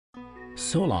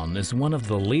Solon is one of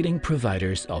the leading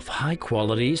providers of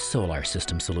high-quality solar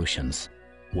system solutions.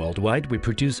 Worldwide, we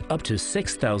produce up to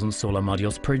 6,000 solar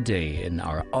modules per day in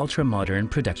our ultra-modern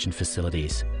production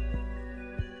facilities.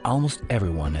 Almost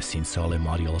everyone has seen solar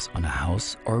modules on a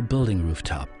house or building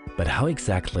rooftop. But how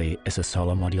exactly is a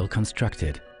solar module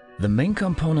constructed? The main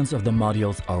components of the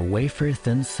modules are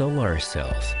wafer-thin solar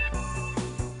cells.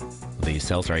 These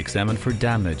cells are examined for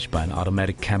damage by an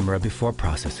automatic camera before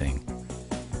processing.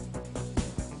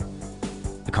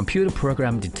 A computer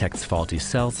program detects faulty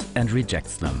cells and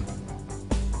rejects them.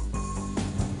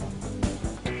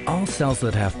 All cells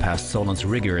that have passed Solon's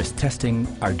rigorous testing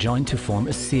are joined to form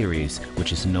a series,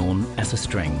 which is known as a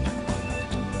string.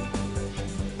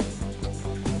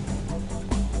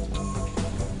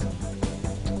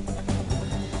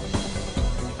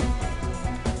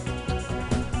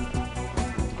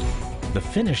 The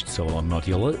finished Solon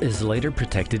module is later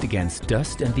protected against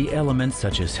dust and the elements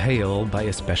such as hail by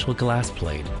a special glass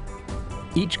plate.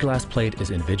 Each glass plate is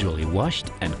individually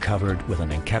washed and covered with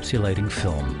an encapsulating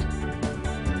film.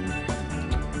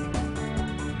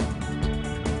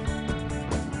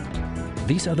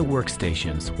 These are the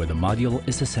workstations where the module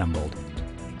is assembled.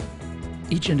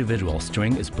 Each individual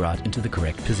string is brought into the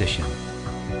correct position.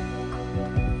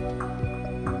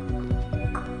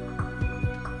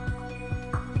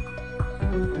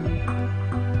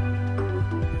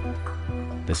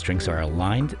 The strings are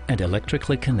aligned and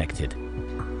electrically connected.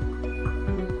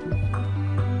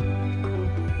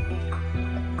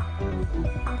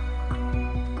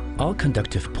 All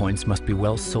conductive points must be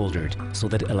well soldered so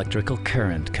that electrical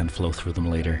current can flow through them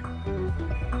later.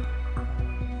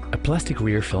 A plastic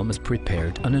rear film is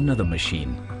prepared on another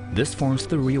machine. This forms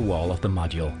the rear wall of the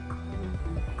module.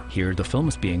 Here the film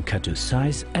is being cut to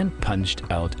size and punched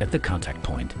out at the contact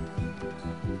point.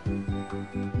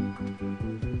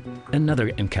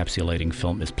 Another encapsulating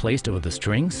film is placed over the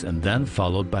strings and then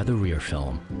followed by the rear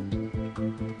film.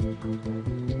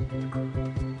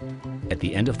 At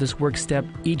the end of this work step,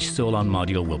 each Solon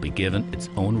module will be given its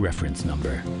own reference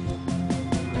number.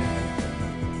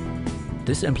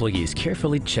 This employee is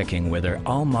carefully checking whether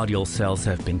all module cells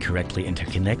have been correctly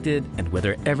interconnected and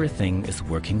whether everything is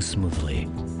working smoothly.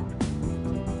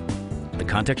 The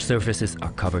contact surfaces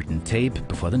are covered in tape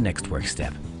before the next work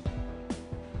step.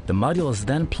 The module is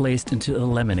then placed into a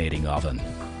laminating oven.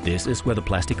 This is where the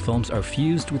plastic films are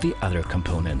fused with the other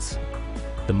components.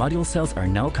 The module cells are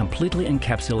now completely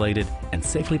encapsulated and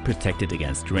safely protected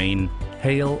against rain,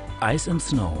 hail, ice and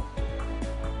snow.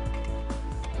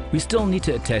 We still need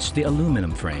to attach the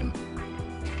aluminum frame.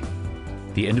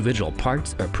 The individual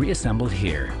parts are pre-assembled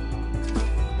here.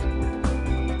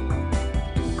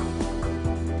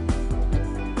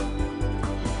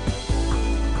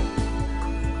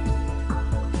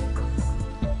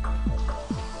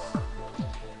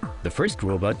 The first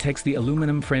robot takes the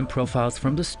aluminum frame profiles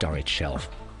from the storage shelf.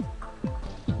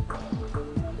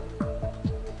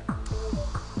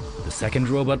 The second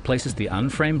robot places the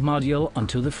unframed module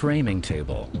onto the framing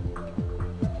table.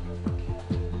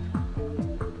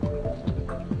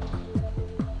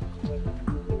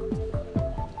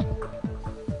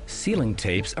 Sealing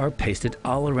tapes are pasted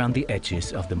all around the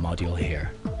edges of the module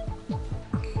here.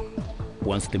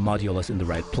 Once the module is in the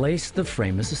right place, the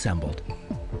frame is assembled.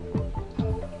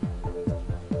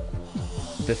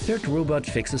 The third robot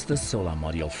fixes the solar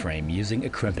module frame using a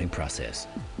crimping process.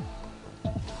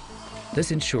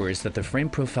 This ensures that the frame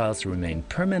profiles remain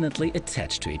permanently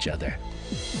attached to each other.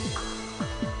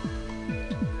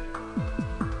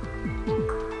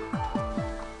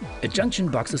 A junction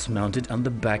box is mounted on the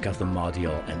back of the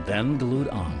module and then glued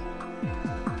on.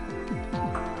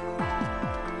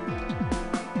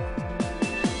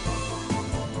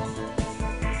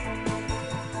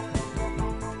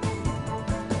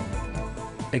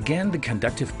 Again, the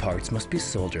conductive parts must be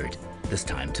soldered, this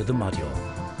time to the module.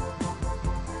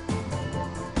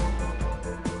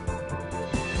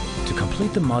 To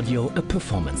complete the module, a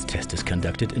performance test is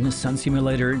conducted in a sun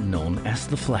simulator known as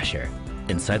the flasher.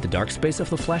 Inside the dark space of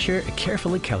the flasher, a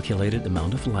carefully calculated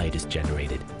amount of light is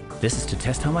generated. This is to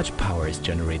test how much power is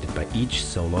generated by each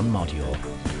Solon module.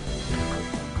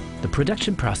 The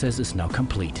production process is now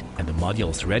complete and the module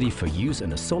is ready for use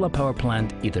in a solar power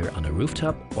plant, either on a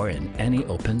rooftop or in any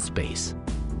open space.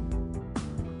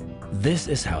 This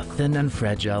is how thin and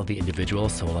fragile the individual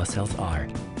solar cells are.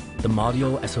 The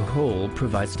module as a whole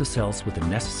provides the cells with the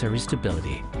necessary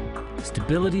stability.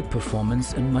 Stability,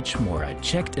 performance and much more are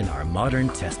checked in our modern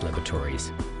test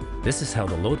laboratories. This is how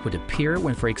the load would appear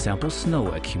when, for example, snow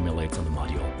accumulates on the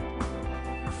module.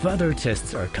 Further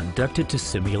tests are conducted to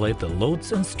simulate the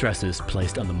loads and stresses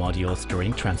placed on the modules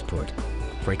during transport.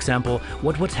 For example,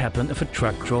 what would happen if a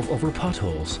truck drove over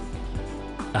potholes?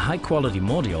 A high-quality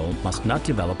module must not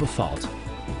develop a fault.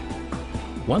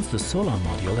 Once the Solon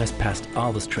module has passed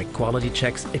all the strict quality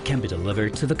checks, it can be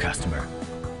delivered to the customer.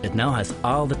 It now has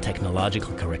all the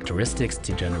technological characteristics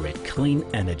to generate clean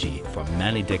energy for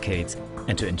many decades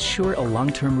and to ensure a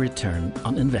long-term return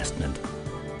on investment.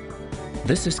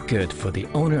 This is good for the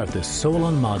owner of the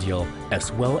Solon module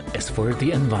as well as for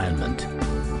the environment.